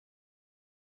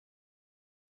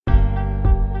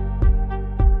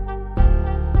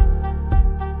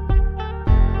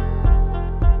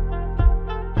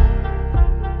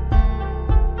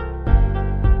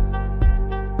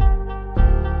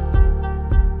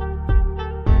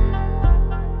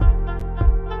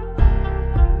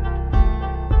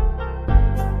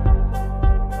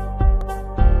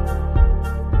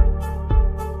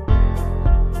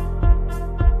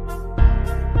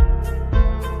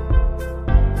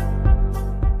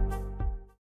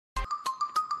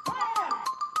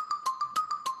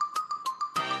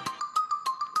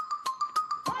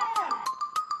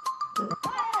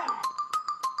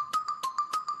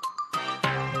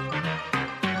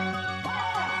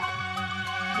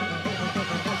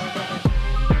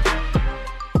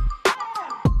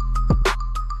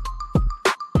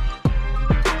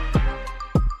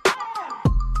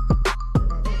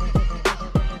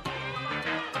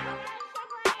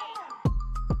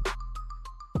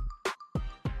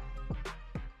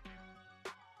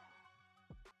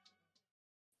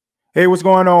Hey, what's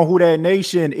going on, Who Dat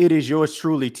Nation? It is yours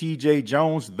truly, TJ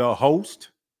Jones, the host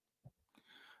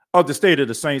of the State of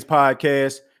the Saints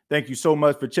podcast. Thank you so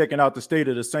much for checking out the State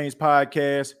of the Saints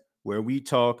podcast, where we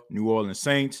talk New Orleans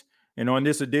Saints. And on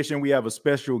this edition, we have a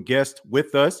special guest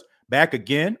with us back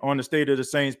again on the State of the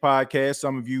Saints podcast.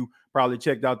 Some of you probably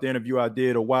checked out the interview I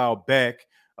did a while back.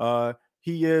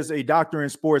 He is a doctor in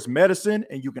sports medicine,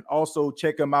 and you can also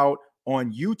check him out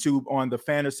on YouTube on the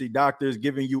Fantasy Doctors,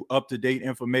 giving you up-to-date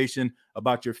information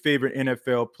about your favorite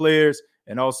NFL players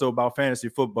and also about fantasy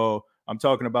football. I'm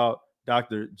talking about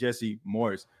Dr. Jesse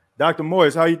Morris. Dr.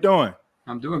 Morris, how you doing?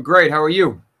 I'm doing great. How are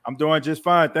you? I'm doing just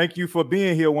fine. Thank you for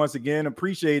being here once again.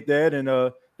 Appreciate that.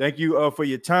 And thank you for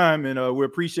your time. And we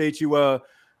appreciate you,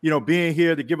 being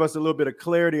here to give us a little bit of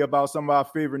clarity about some of our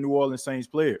favorite New Orleans Saints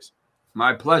players.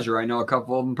 My pleasure. I know a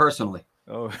couple of them personally.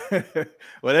 Oh,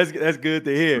 well, that's good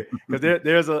to hear, because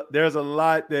there's a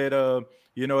lot that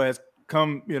has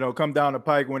come down the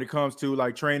pike when it comes to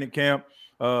like training camp.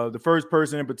 The first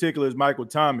person in particular is Michael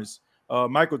Thomas.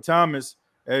 Michael Thomas,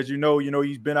 as you know,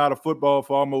 he's been out of football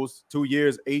for almost 2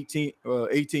 years, 18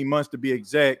 months to be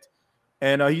exact,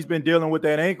 and he's been dealing with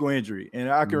that ankle injury. And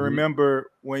I can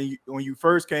remember when you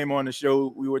first came on the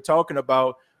show, we were talking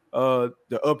about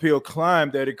the uphill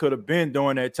climb that it could have been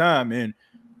during that time. And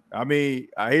I mean,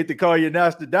 I hate to call you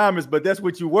Nostradamus, but that's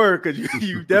what you were, because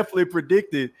you definitely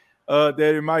predicted that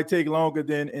it might take longer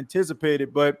than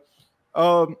anticipated. But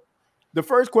the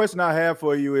first question I have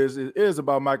for you is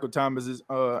about Michael Thomas's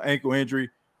ankle injury.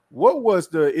 What was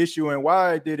the issue, and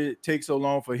why did it take so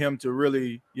long for him to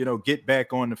really, get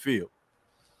back on the field?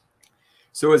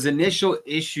 So his initial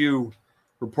issue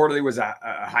reportedly was a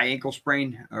high ankle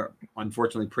sprain, or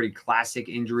unfortunately pretty classic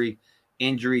injury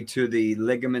to the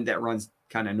ligament that runs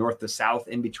kind of north to south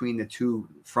in between the two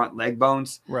front leg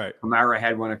bones. Right. Kamara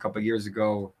had one a couple of years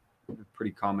ago,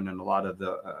 pretty common in a lot of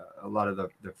the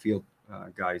field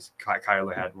guys.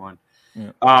 Kyler had one.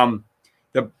 Yeah.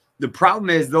 The problem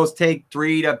is those take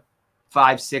 3 to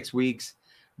 5, 6 weeks.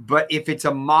 But if it's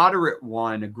a moderate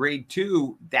one, a grade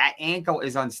 2, that ankle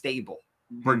is unstable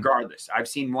regardless. I've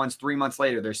seen ones 3 months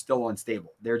later, they're still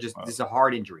unstable. This is a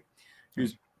hard injury.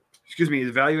 He's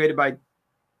evaluated by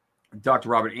Dr.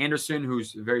 Robert Anderson,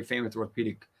 who's a very famous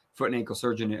orthopedic foot and ankle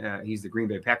surgeon. He's the Green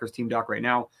Bay Packers team doc right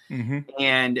now. Mm-hmm.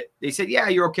 And they said, yeah,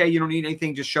 you're okay. You don't need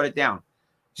anything. Just shut it down.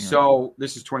 Yeah. So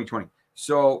this is 2020.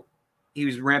 So he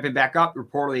was ramping back up.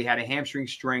 Reportedly had a hamstring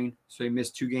strain. So he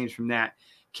missed 2 games from that.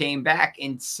 Came back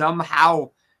and somehow,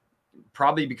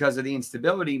 probably because of the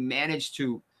instability, managed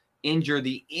to injure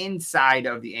the inside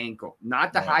of the ankle,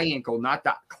 not the high ankle, not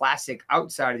the classic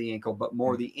outside of the ankle, but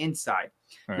more the inside.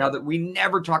 Right. Now that we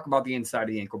never talk about the inside of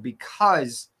the ankle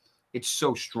because it's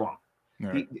so strong.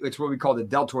 Right. It's what we call the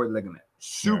deltoid ligament.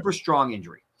 Super strong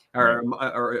injury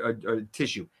or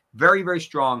tissue. Very, very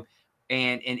strong.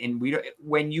 And we don't,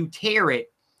 when you tear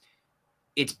it,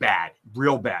 it's bad,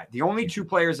 real bad. The only 2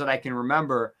 players that I can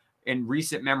remember in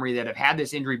recent memory that have had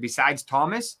this injury besides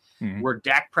Thomas were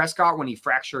Dak Prescott when he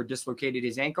fractured, dislocated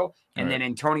his ankle, and then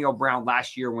Antonio Brown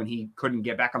last year when he couldn't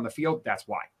get back on the field. That's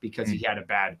why, because he had a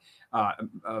bad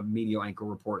medial ankle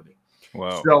reportedly.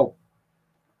 Wow. So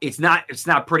it's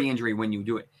not pretty injury when you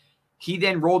do it. He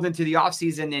then rolled into the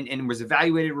offseason and was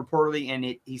evaluated reportedly,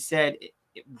 and he said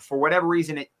for whatever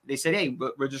reason they said, hey,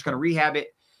 we're just going to rehab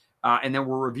it and then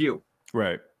we'll review.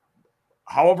 Right.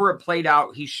 However it played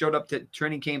out, he showed up to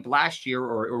training camp last year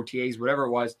or OTAs, whatever it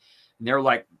was, and they're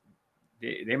like,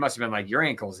 they must have been like, your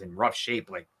ankle's in rough shape.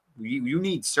 Like, you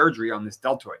need surgery on this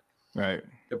deltoid. Right.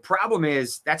 The problem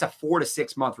is that's a 4 to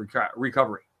 6 month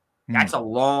recovery. That's a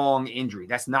long injury.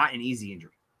 That's not an easy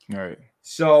injury. Right.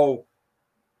 So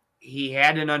he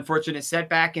had an unfortunate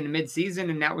setback in the midseason,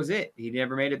 and that was it. He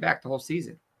never made it back the whole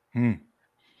season.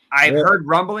 I've heard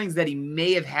rumblings that he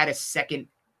may have had a second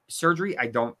surgery. I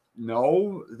don't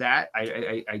know that.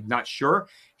 I'm not sure.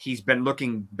 He's been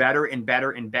looking better and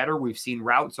better and better. We've seen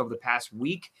routes over the past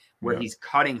week where he's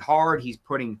cutting hard. He's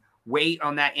putting weight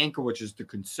on that ankle, which is the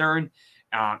concern.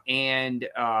 And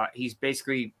he's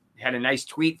basically had a nice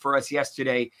tweet for us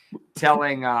yesterday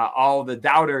telling all the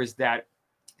doubters that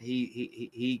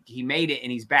he made it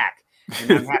and he's back.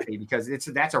 And I'm happy because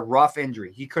that's a rough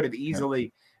injury. He could have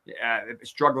easily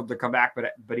struggled to come back,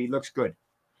 but he looks good.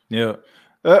 Yeah.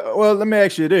 Well, let me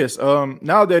ask you this.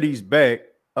 Now that he's back,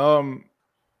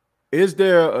 is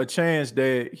there a chance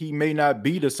that he may not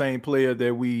be the same player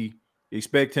that we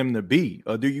expect him to be?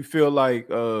 Or do you feel like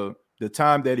the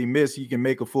time that he missed, he can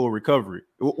make a full recovery?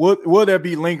 Will there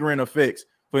be lingering effects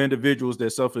for individuals that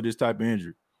suffer this type of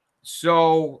injury?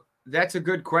 So that's a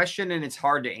good question, and it's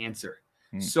hard to answer.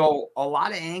 So a lot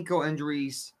of ankle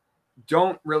injuries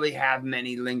don't really have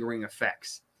many lingering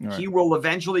effects. Right. He will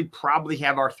eventually probably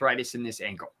have arthritis in this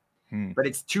ankle, but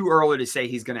it's too early to say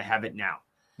he's going to have it now.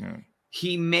 Yeah.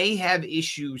 He may have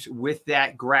issues with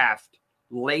that graft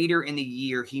later in the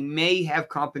year. He may have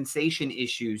compensation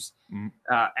issues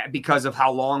because of how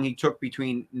long he took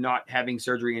between not having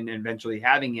surgery and eventually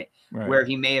having it, where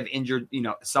he may have injured,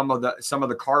 some of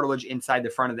the cartilage inside the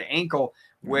front of the ankle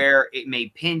where it may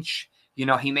pinch.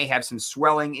 He may have some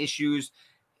swelling issues.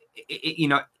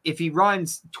 If he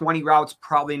runs 20 routes,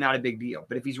 probably not a big deal.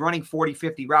 But if he's running 40,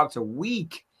 50 routes a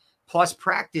week plus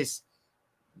practice,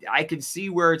 I could see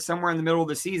where it's somewhere in the middle of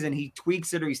the season, he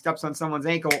tweaks it or he steps on someone's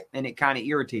ankle and it kind of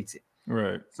irritates it.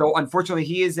 Right. So unfortunately,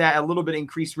 he is at a little bit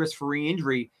increased risk for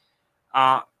re-injury.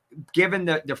 Given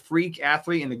the freak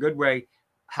athlete in the good way,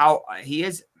 how he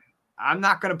is, I'm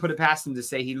not going to put it past him to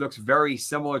say he looks very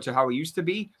similar to how he used to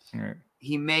be. Right.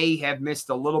 He may have missed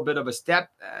a little bit of a step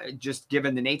just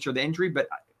given the nature of the injury, but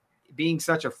being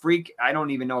such a freak, I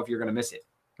don't even know if you're going to miss it.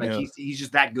 He's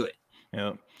just that good.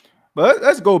 Yeah. But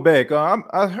let's go back.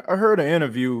 I heard an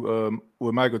interview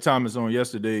with Michael Thomas on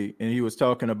yesterday, and he was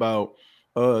talking about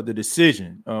the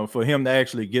decision for him to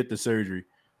actually get the surgery.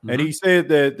 And he said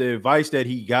that the advice that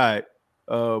he got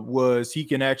was he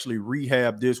can actually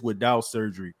rehab this without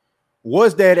surgery.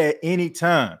 Was that at any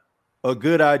time a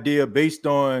good idea based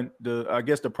on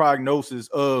the prognosis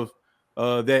of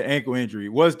that ankle injury?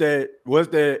 Was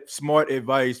that smart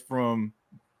advice from,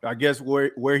 I guess,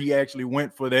 where he actually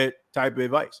went for that type of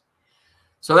advice?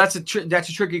 So that's a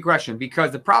tricky question,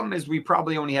 because the problem is we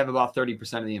probably only have about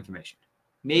 30% of the information,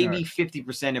 maybe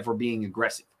 50% if we're being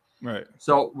aggressive. Right.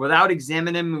 So without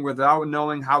examining him, without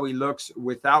knowing how he looks,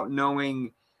 without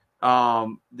knowing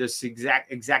this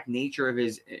exact nature of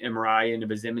his MRI and of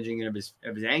his imaging and of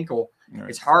his ankle,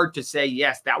 it's hard to say,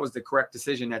 yes, that was the correct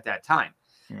decision at that time.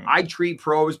 I treat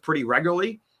pros pretty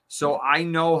regularly, so I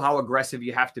know how aggressive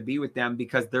you have to be with them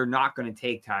because they're not going to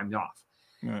take time off.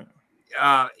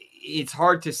 It's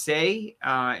hard to say,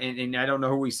 and I don't know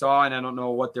who we saw, and I don't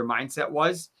know what their mindset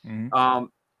was.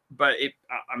 But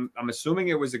I'm assuming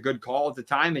it was a good call at the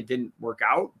time. It didn't work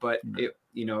out, but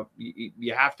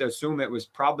you have to assume it was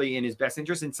probably in his best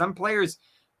interest. And some players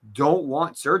don't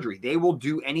want surgery; they will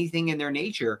do anything in their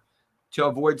nature to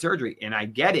avoid surgery. And I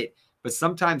get it, but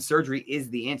sometimes surgery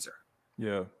is the answer.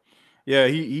 Yeah.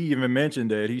 He even mentioned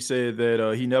that. He said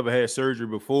that he never had surgery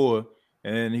before,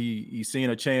 and he seen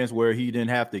a chance where he didn't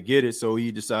have to get it, so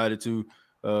he decided to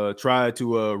try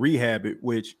to rehab it,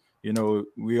 which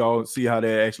we all see how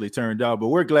that actually turned out. But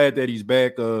we're glad that he's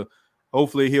back.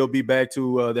 Hopefully he'll be back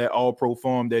to that all-pro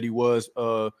form that he was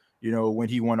when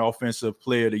he won Offensive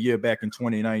Player of the Year back in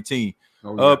 2019.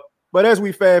 But as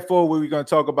we fast forward, we're going to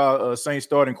talk about Saints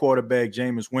starting quarterback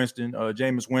Jameis Winston.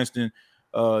 Jameis Winston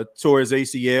tore his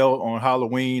ACL on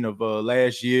Halloween of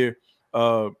last year,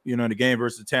 in the game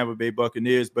versus the Tampa Bay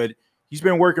Buccaneers. But he's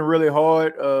been working really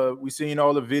hard. We've seen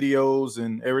all the videos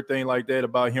and everything like that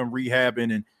about him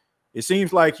rehabbing, and it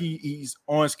seems like he's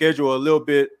on schedule, a little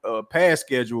bit past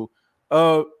schedule.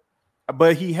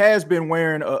 But he has been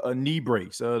wearing a knee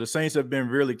brace. The Saints have been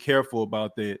really careful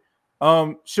about that.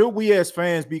 Should we as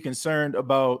fans be concerned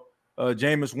about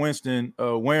Jameis Winston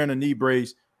wearing a knee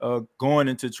brace going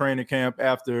into training camp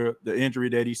after the injury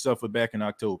that he suffered back in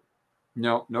October?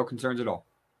 No concerns at all.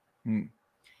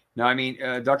 No, I mean,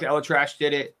 Dr. Elatrash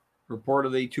did it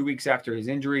reportedly 2 weeks after his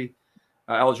injury.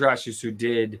 Elatrash is who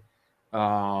did,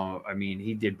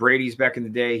 he did Brady's back in the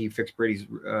day. He fixed Brady's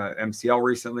MCL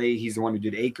recently. He's the one who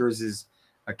did Akers'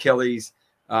 Achilles.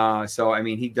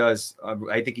 He does,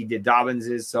 I think he did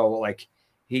Dobbins's. So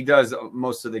he does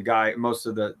most of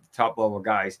the top level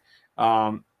guys.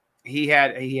 He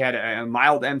had a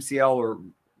mild MCL or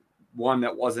one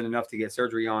that wasn't enough to get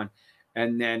surgery on.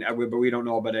 And then, but we don't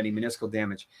know about any meniscal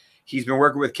damage. He's been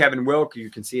working with Kevin Wilk. You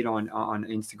can see it on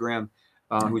Instagram,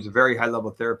 who's a very high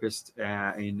level therapist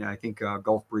in, I think,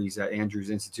 Gulf Breeze at Andrews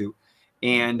Institute.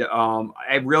 And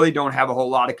I really don't have a whole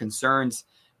lot of concerns.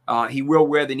 He will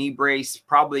wear the knee brace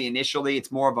probably initially.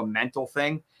 It's more of a mental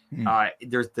thing.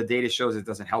 The data shows it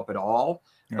doesn't help at all.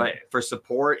 But for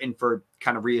support and for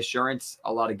kind of reassurance,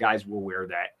 a lot of guys will wear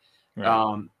that.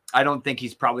 I don't think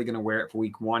he's probably going to wear it for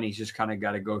week one. He's just kind of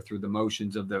got to go through the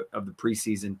motions of the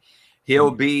preseason.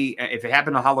 He'll be, if it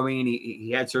happened on Halloween,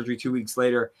 he had surgery 2 weeks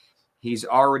later. He's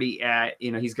already at,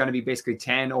 he's going to be basically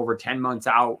 10 months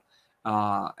out,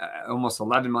 almost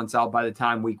 11 months out by the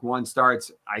time week one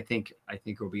starts. I think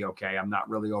he'll be okay. I'm not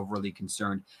really overly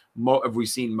concerned. We've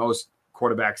seen most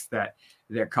quarterbacks that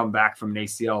come back from an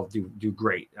ACL do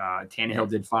great. Tannehill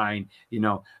did fine.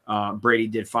 Brady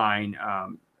did fine.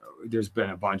 there's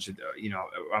been a bunch of,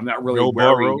 I'm not really Joe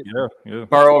worried. Burrow, yeah.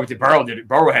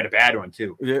 Burrow had a bad one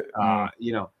too. Yeah.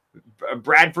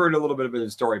 Bradford, a little bit of a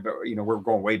story, but we're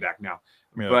going way back now.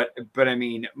 Yeah. But I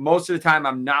mean, most of the time,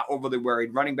 I'm not overly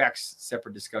worried. Running backs,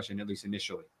 separate discussion, at least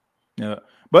initially. Yeah,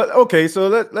 but okay, so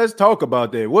let's talk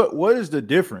about that. What is the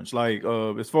difference, like,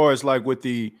 as far as like with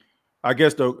the, I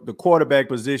guess the quarterback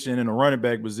position and the running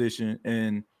back position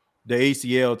and the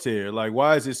ACL tear? Like,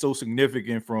 why is it so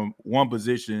significant from one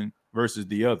position versus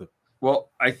the other?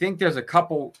 Well, I think there's a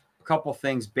couple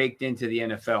things baked into the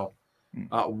NFL.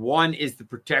 One is the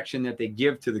protection that they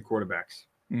give to the quarterbacks.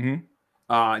 Mm-hmm.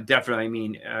 Definitely. I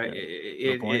mean,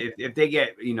 if they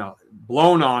get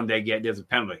blown on, there's a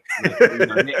penalty.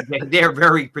 They're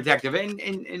very protective,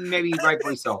 and maybe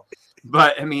rightfully so.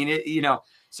 But I mean,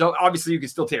 so obviously you can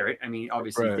still tear it. I mean,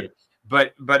 obviously you did.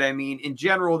 But I mean, in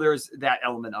general, there's that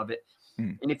element of it.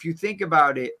 And if you think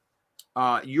about it,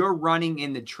 you're running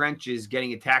in the trenches,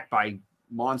 getting attacked by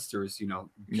monsters.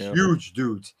 Huge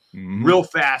dudes, real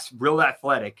fast, real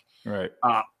athletic. Right.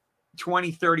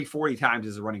 20, 30, 40 times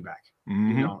as a running back.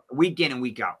 Week in and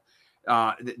week out.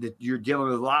 You're dealing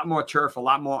with a lot more turf, a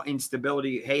lot more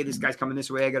instability. Hey, this guy's coming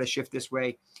this way. I got to shift this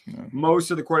way.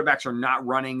 Most of the quarterbacks are not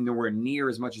running nowhere near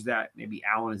as much as that. Maybe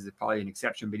Allen is probably an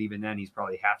exception, but even then, he's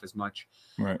probably half as much.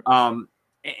 Right.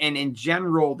 And in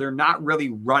general, they're not really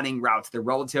running routes. They're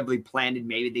relatively planted.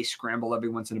 Maybe they scramble every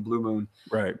once in a blue moon.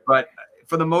 Right. But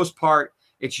for the most part,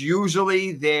 it's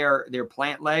usually their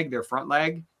plant leg, their front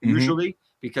leg, usually.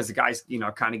 Because the guys,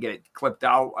 kind of get it clipped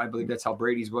out. I believe that's how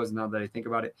Brady's was, now that I think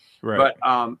about it. Right.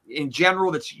 But in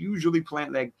general, that's usually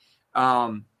plant leg.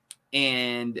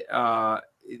 If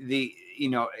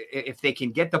they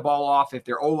can get the ball off, if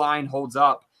their O-line holds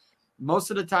up, most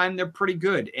of the time they're pretty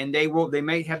good. And they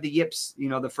may have the yips,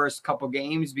 the first couple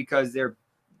games because they're,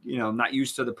 not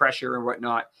used to the pressure and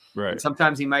whatnot. Right. And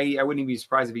sometimes I wouldn't even be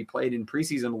surprised if he played in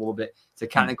preseason a little bit to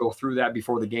kind of go through that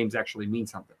before the games actually mean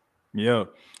something. Yeah,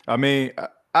 I mean,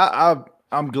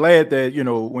 I'm glad that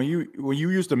when you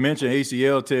used to mention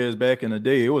ACL tears back in the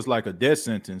day, it was like a death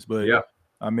sentence. But yeah,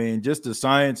 I mean, just the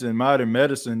science and modern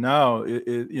medicine now,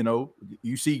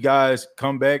 you see guys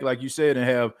come back, like you said, and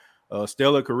have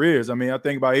stellar careers. I mean, I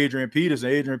think about Adrian Peterson.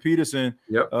 Adrian Peterson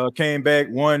came back,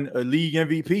 won a league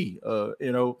MVP.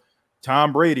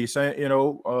 Tom Brady,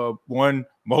 won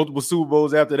multiple Super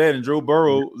Bowls after that, and Joe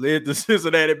Burrow led the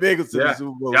Cincinnati Bengals to the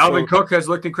Super Bowl. Dalvin Cook has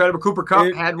looked incredible. Cooper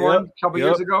Kupp had one a couple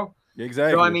years ago.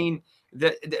 Exactly. So I mean,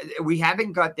 we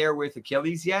haven't got there with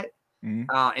Achilles yet,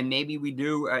 and maybe we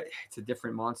do. It's a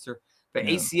different monster, but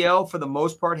ACL for the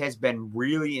most part has been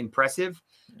really impressive,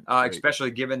 especially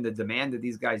given the demand that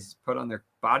these guys put on their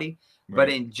body. Right. But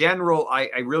in general, I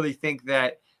really think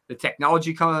that the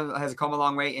technology has come a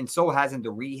long way, and so hasn't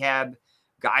the rehab.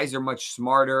 Guys are much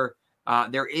smarter.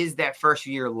 There is that first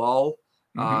year lull.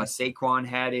 Saquon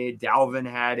had it. Dalvin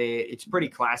had it. It's pretty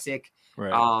classic.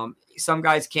 Right. Some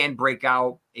guys can break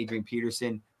out. Adrian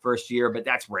Peterson first year, but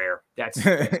that's rare. That's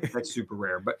super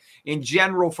rare. But in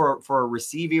general, for a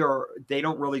receiver, they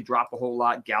don't really drop a whole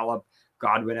lot. Gallup,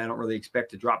 Godwin, I don't really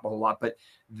expect to drop a whole lot, but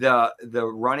the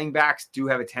running backs do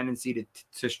have a tendency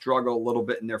to struggle a little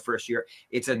bit in their first year.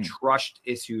 It's a trust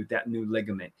issue, that new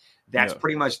ligament. That's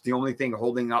pretty much the only thing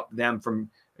holding up them from,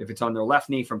 if it's on their left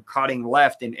knee, from cutting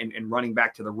left and running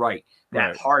back to the right.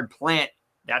 That hard plant,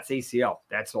 that's ACL.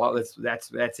 That's all.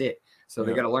 That's it. So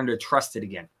they got to learn to trust it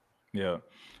again. Yeah.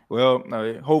 Well,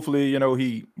 hopefully,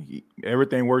 he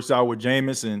everything works out with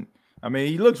Jameis, and I mean,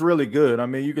 he looks really good. I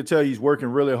mean, you can tell he's working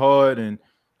really hard, and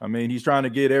I mean, he's trying to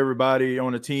get everybody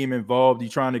on the team involved.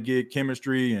 He's trying to get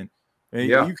chemistry, and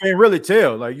you can't really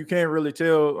tell. Like, you can't really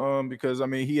tell because I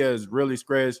mean, he has really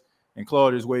scratched and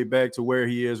clawed his way back to where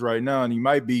he is right now, and he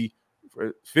might be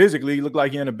physically look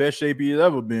like he's in the best shape he's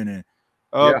ever been in.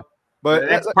 But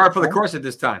that's par for the course at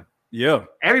this time. Yeah,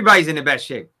 everybody's in the best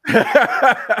shape,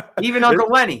 even Uncle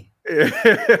Lenny. Yeah,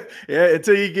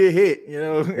 until you get hit,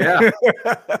 Yeah.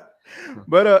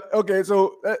 But okay,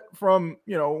 so from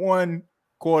one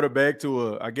quarterback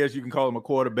to I guess you can call him a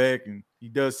quarterback, and he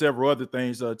does several other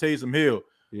things. Taysom Hill.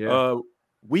 Yeah.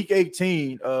 Week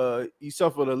 18, he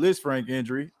suffered a Lisfranc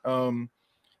injury. There's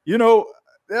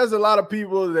a lot of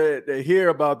people that hear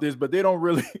about this, but they don't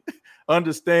really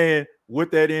understand what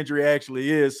that injury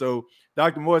actually is. So,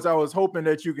 Dr. Morris, I was hoping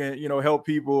that you can, help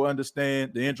people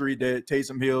understand the injury that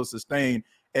Taysom Hill sustained.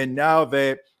 And now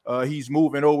that he's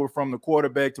moving over from the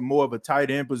quarterback to more of a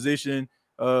tight end position,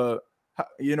 will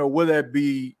that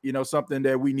be, something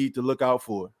that we need to look out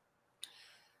for?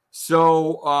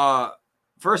 So,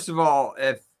 first of all,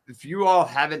 if you all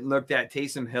haven't looked at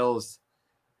Taysom Hill's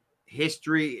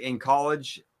history in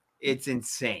college, it's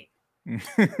insane.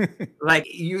 Like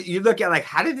you look at like,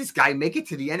 how did this guy make it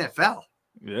to the NFL?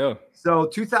 Yeah. So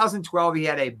 2012, he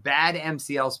had a bad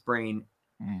MCL sprain.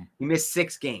 He missed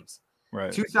 6 games.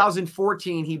 Right.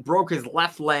 2014, he broke his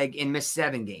left leg and missed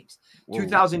 7 games. Whoa.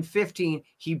 2015,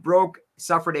 he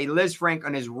suffered a Liz Frank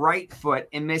on his right foot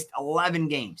and missed 11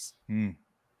 games.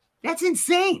 That's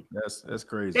insane. That's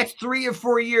crazy. That's 3 or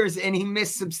 4 years, and he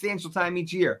missed substantial time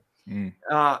each year. And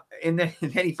then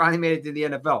he finally made it to the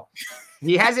NFL.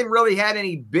 He hasn't really had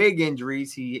any big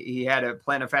injuries. He had a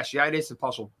plantar fasciitis, a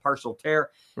partial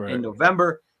tear in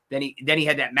November. Then he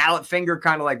had that mallet finger,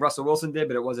 kind of like Russell Wilson did,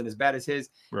 but it wasn't as bad as his.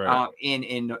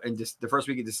 In just the first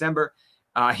week of December,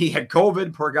 he had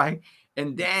COVID, poor guy,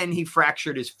 and then he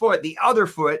fractured his foot, the other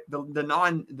foot, the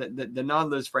non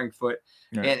Liz Frank foot,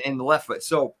 and the left foot.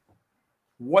 So,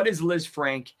 what is Liz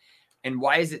Frank, and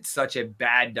why is it such a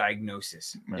bad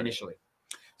diagnosis initially?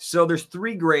 So there's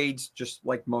 3 grades, just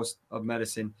like most of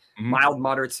medicine: mild,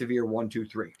 moderate, severe, 1, 2,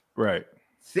 3. Right.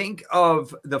 Think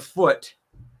of the foot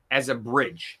as a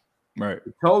bridge. Right.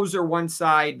 The toes are one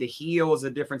side, the heel is a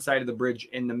different side of the bridge,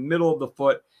 and the middle of the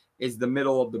foot is the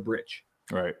middle of the bridge.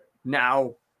 Right.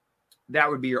 Now, that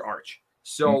would be your arch.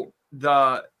 So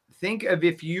think of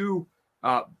if you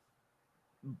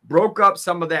broke up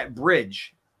some of that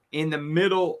bridge in the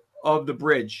middle of the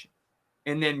bridge,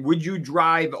 and then would you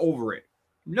drive over it?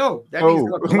 No, that means it's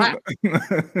going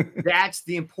to collapse. That's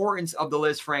the importance of the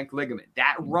Liz Frank ligament.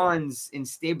 That runs and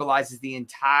stabilizes the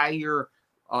entire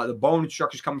the bone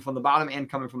structures coming from the bottom and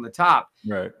coming from the top,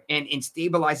 right? And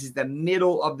stabilizes the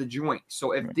middle of the joint.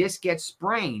 So if this gets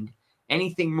sprained,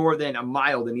 anything more than a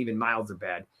mild, and even milds are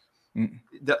bad,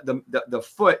 the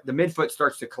foot, the midfoot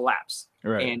starts to collapse,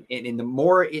 right? And the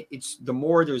more the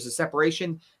more there's a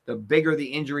separation, the bigger the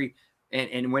injury,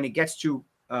 and when it gets to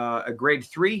a grade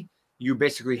 3, you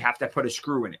basically have to put a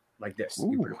screw in it like this.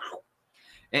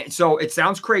 And so it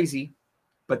sounds crazy,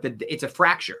 but it's a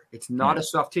fracture. It's not a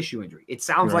soft tissue injury. It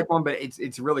sounds like one, but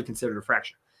it's really considered a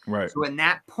fracture. Right. So in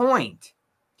that point,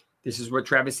 this is what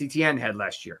Travis Etienne had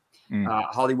last year.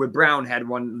 Hollywood Brown had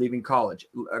one leaving college.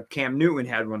 Cam Newton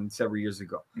had one several years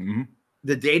ago.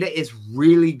 The data is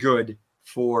really good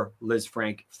for Liz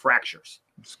Frank fractures.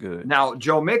 That's good. Now,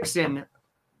 Joe Mixon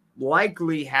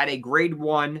likely had a grade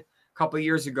 1 a couple of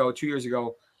years ago, 2 years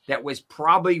ago, that was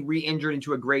probably re-injured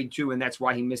into a grade 2, and that's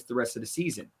why he missed the rest of the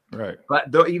season. Right.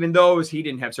 But even those, he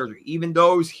didn't have surgery. Even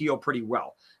those heal pretty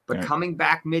well. But coming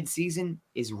back mid-season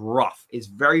is rough, is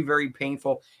very, very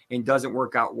painful, and doesn't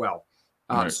work out well.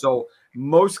 So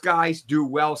most guys do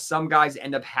well. Some guys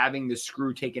end up having the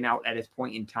screw taken out at its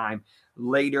point in time.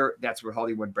 Later, that's what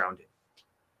Hollywood Brown did.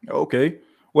 Okay.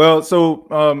 Well,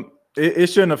 so it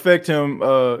shouldn't affect him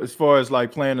as far as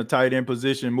like playing a tight end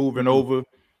position, moving over.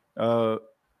 No,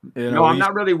 I'm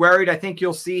not really worried. I think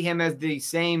you'll see him as the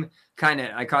same kind of,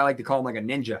 I kind of like to call him like a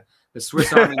ninja, the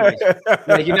Swiss Army knife.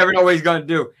 Like, you never know what he's going to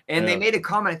do. And they made a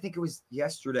comment, I think it was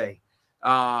yesterday.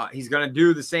 He's going to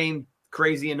do the same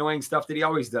crazy, annoying stuff that he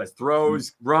always does: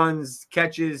 throws, runs,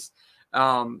 catches.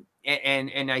 And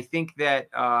I think that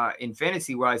in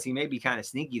fantasy wise, he may be kind of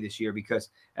sneaky this year because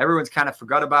everyone's kind of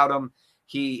forgot about him.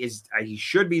 He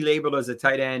should be labeled as a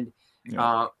tight end.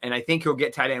 And I think he'll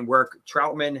get tight end work.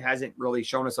 Troutman hasn't really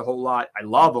shown us a whole lot. I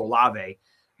love Olave.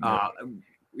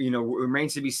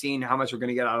 Remains to be seen how much we're going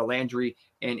to get out of Landry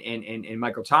and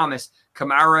Michael Thomas.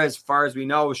 Kamara, as far as we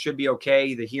know, should be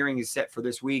okay. The hearing is set for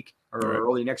this week or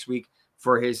early next week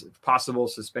for his possible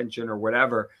suspension or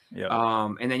whatever.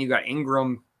 And then you got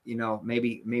Ingram,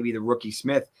 maybe the rookie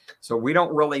Smith. So we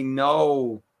don't really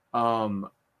know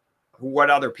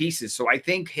what other pieces. So I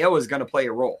think Hill is going to play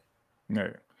a role.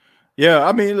 Yeah,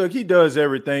 I mean, look, he does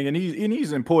everything, and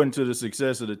he's important to the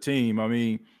success of the team. I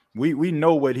mean, we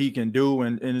know what he can do,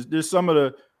 and there's some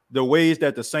of the ways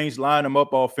that the Saints line him up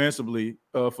offensively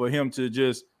for him to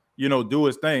just do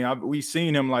his thing. We've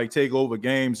seen him like take over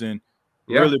games and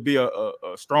really be a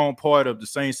strong part of the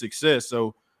Saints' success.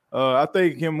 So I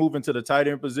think him moving to the tight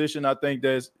end position, I think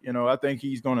I think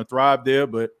he's going to thrive there.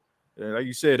 But like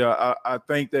you said, I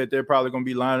think that they're probably going to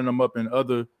be lining him up in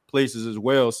other places as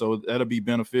well. So that'll be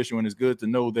beneficial, and it's good to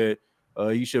know that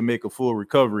he should make a full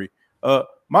recovery.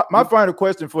 My final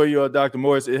question for you, Dr.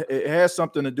 Morris, it has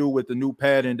something to do with the new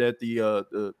pattern that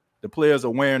the players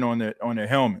are wearing on their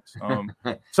helmets.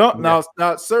 Now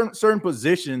certain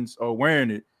positions are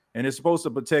wearing it, and it's supposed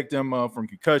to protect them from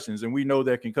concussions. And we know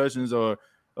that concussions are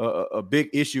a big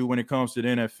issue when it comes to the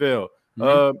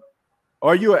NFL.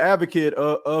 Are you an advocate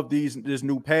of this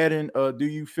new pattern? Do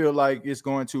you feel like it's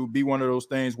going to be one of those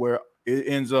things where it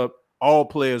ends up all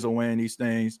players are wearing these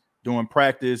things during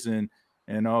practice and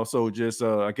also just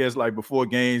I guess like before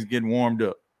games getting warmed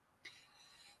up?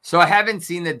 So I haven't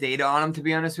seen the data on him, to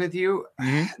be honest with you.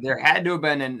 Mm-hmm. There had to have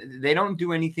been, and they don't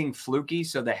do anything fluky,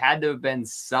 so there had to have been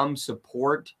some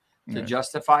support to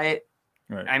justify it.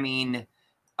 Right. I mean,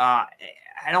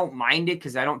 I don't mind it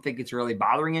because I don't think it's really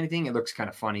bothering anything. It looks kind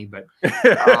of funny, but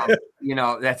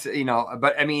that's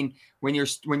But I mean, when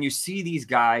you see these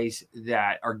guys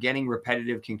that are getting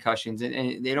repetitive concussions,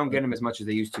 and they don't get them as much as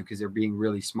they used to because they're being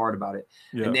really smart about it,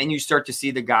 and then you start to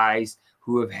see the guys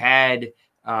who have had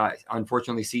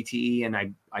unfortunately CTE,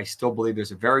 and I still believe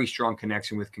there's a very strong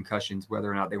connection with concussions, whether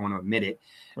or not they want to admit it.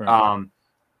 Right.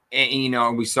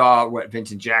 And we saw what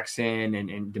Vincent Jackson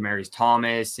and Demaryius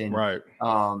Thomas and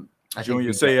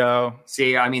Junior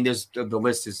Seau. I mean, there's the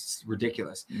list is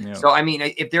ridiculous. Yeah. So I mean,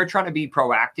 if they're trying to be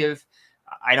proactive,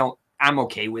 I'm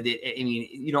okay with it. I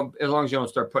mean, as long as you don't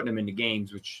start putting them into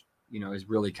games, which is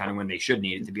really kind of when they should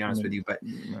need it, to be honest with you. But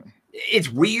it's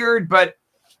weird, but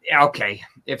okay,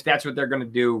 if that's what they're going to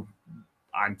do,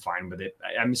 I'm fine with it.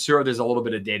 I'm sure there's a little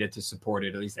bit of data to support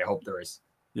it. At least I hope there is.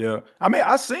 Yeah. I mean,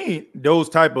 I've seen those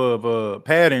type of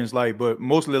patterns, but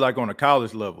mostly like on a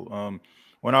college level.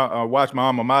 When I watched my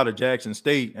alma mater, Jackson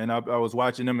State, and I was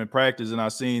watching them in practice, and I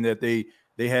seen that they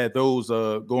had those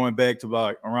going back to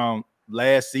like around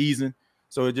last season.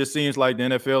 So it just seems like the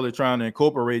NFL is trying to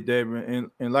incorporate that.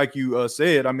 And like you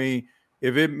said, I mean,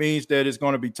 if it means that it's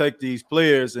going to protect these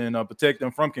players and protect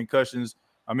them from concussions,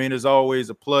 I mean, it's always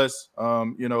a plus. I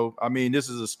mean, this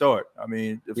is a start. I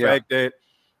mean, the fact that,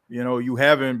 you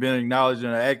haven't been acknowledged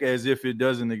and act as if it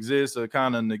doesn't exist or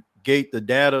kind of negate the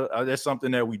data, that's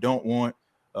something that we don't want.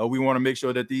 We want to make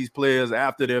sure that these players,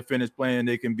 after they're finished playing,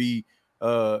 they can be, be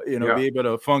able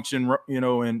to function,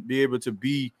 and be able to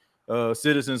be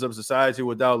citizens of society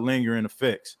without lingering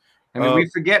effects. I mean, we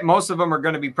forget most of them are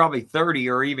going to be probably 30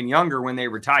 or even younger when they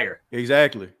retire.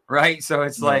 Exactly. Right? So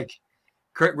it's like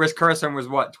Chris Carson was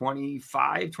what,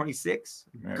 25, 26?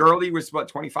 Right. Gurley was what,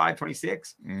 25,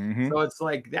 26? Mm-hmm. So it's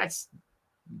like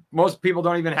most people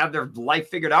don't even have their life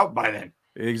figured out by then.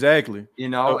 Exactly.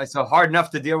 It's so hard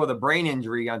enough to deal with a brain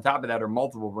injury on top of that, or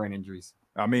multiple brain injuries.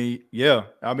 I mean, yeah.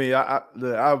 I mean,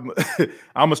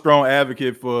 I'm a strong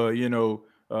advocate for,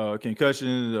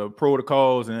 concussion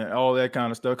protocols and all that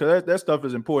kind of stuff, because that stuff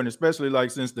is important, especially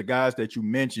like since the guys that you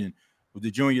mentioned with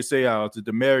the Junior Seau's, the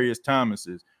Demaryius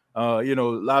Thomases, a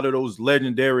lot of those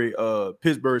legendary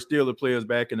Pittsburgh Steelers players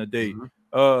back in the day.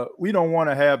 Mm-hmm. We don't want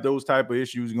to have those type of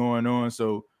issues going on.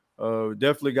 So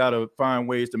definitely got to find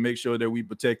ways to make sure that we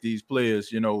protect these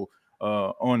players,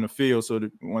 on the field. So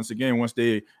that once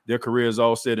their career is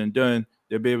all said and done,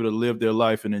 they'll be able to live their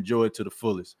life and enjoy it to the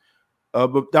fullest.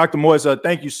 But Dr. Morris,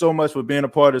 thank you so much for being a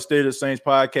part of the State of the Saints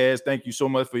podcast. Thank you so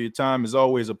much for your time. It's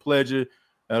always a pleasure.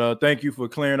 Thank you for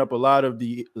clearing up a lot of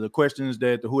the questions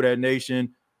that the Who Dat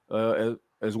Nation,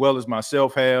 as well as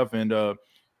myself, have. And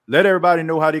let everybody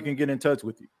know how they can get in touch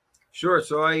with you. Sure.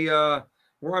 So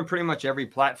we're on pretty much every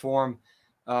platform.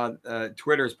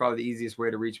 Twitter is probably the easiest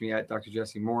way to reach me at Dr.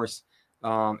 Jesse Morse.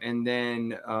 And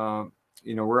then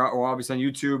we're obviously on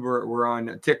YouTube. We're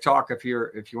on TikTok if you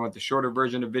want the shorter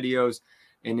version of videos.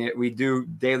 And we do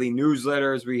daily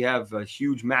newsletters. We have a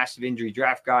huge, massive injury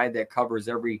draft guide that covers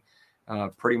every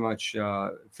pretty much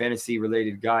fantasy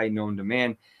related guy known to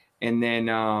man. And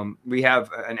then we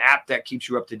have an app that keeps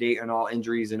you up to date on all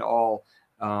injuries and all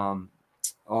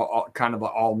kind of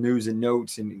all news and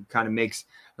notes, and kind of makes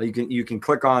you can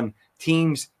click on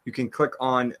teams, you can click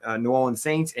on New Orleans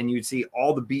Saints, and you'd see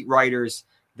all the beat writers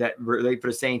that relate for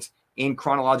the Saints in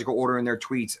chronological order in their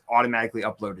tweets automatically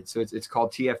uploaded. So it's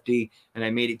called TFD, and I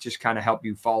made it just kind of help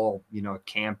you follow,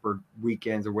 camp or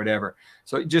weekends or whatever.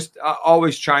 So just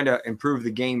always trying to improve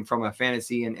the game from a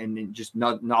fantasy and just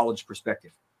knowledge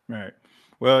perspective. Right.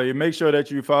 Well, you make sure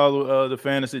that you follow the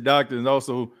Fantasy Doctor, and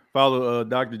also follow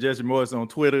Dr. Jesse Morris on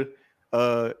Twitter.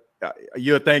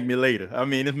 You'll thank me later. I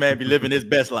mean, this man be living his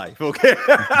best life. Okay.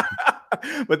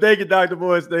 But thank you, Dr.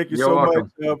 Morris. Thank you so much.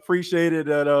 Appreciate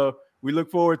it. We look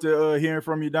forward to hearing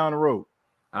from you down the road.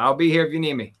 I'll be here if you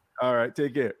need me. All right.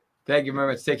 Take care. Thank you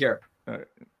very much. Take care. All right.